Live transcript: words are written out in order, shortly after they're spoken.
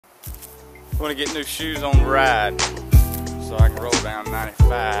Want to get new shoes on the ride so I can roll down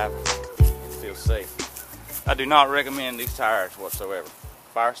 95 and feel safe. I do not recommend these tires whatsoever.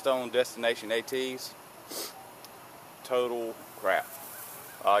 Firestone Destination ATs, total crap.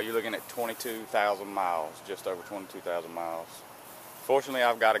 You're looking at 22,000 miles, just over 22,000 miles. Fortunately,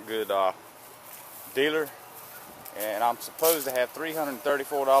 I've got a good dealer, and I'm supposed to have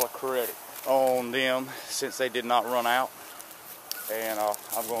 $334 credit on them since they did not run out. And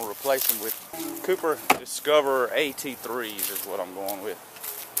I'm going to replace them with Cooper Discover AT3s is what I'm going with.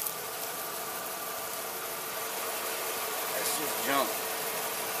 Let's just jump.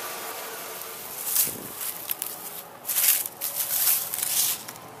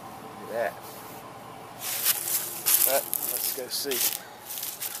 Look at that. But let's go see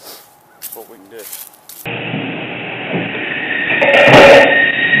what we can do.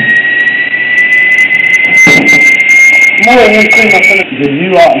 Do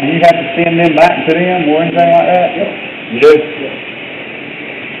you have to send them back to them or anything like that? Yep. You do? Yep.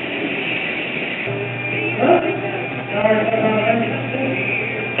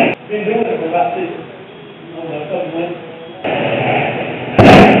 Been doing it for about a couple months.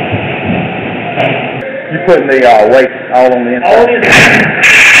 You putting the weight all on the inside? All in.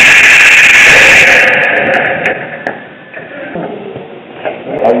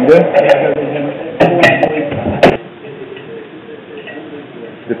 Are you good?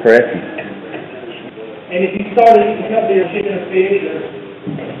 Depressing. And if you started eating company or chicken or fish or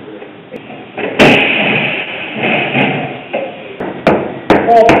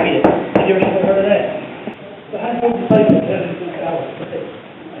all the kids, you ever heard of that? So how do you play with $76 per day?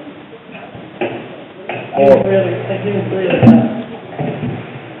 Give them three at a time.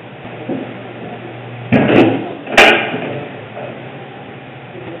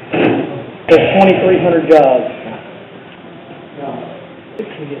 There's 2,300 jobs.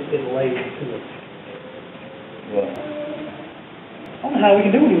 Get laid to it. What? I don't know how we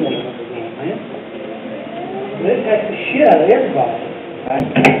can do what he wants us to do, man. This takes the shit out of everybody. Right?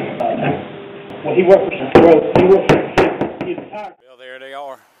 Well, he worked for some growth. He worked for he retired. Well, there they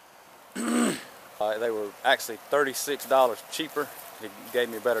are. They were actually $36 cheaper. He gave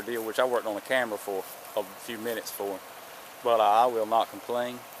me a better deal, which I worked on the camera for a few minutes for. But I will not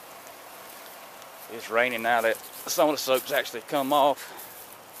complain. It's raining now that some of the soap's actually come off.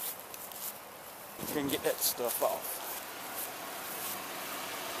 You can get that stuff off.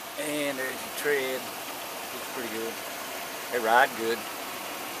 And there's your tread. It's pretty good. They ride good.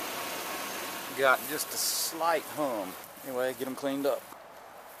 Got just a slight hum. Anyway, get them cleaned up.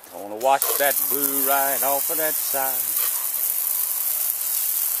 I want to wash that blue right off of that side.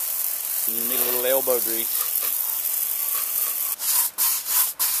 You need a little elbow grease.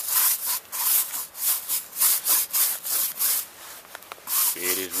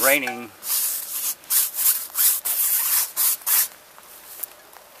 It is raining.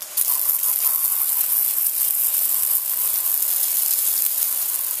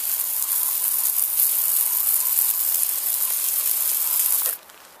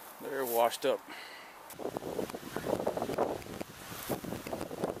 They're washed up.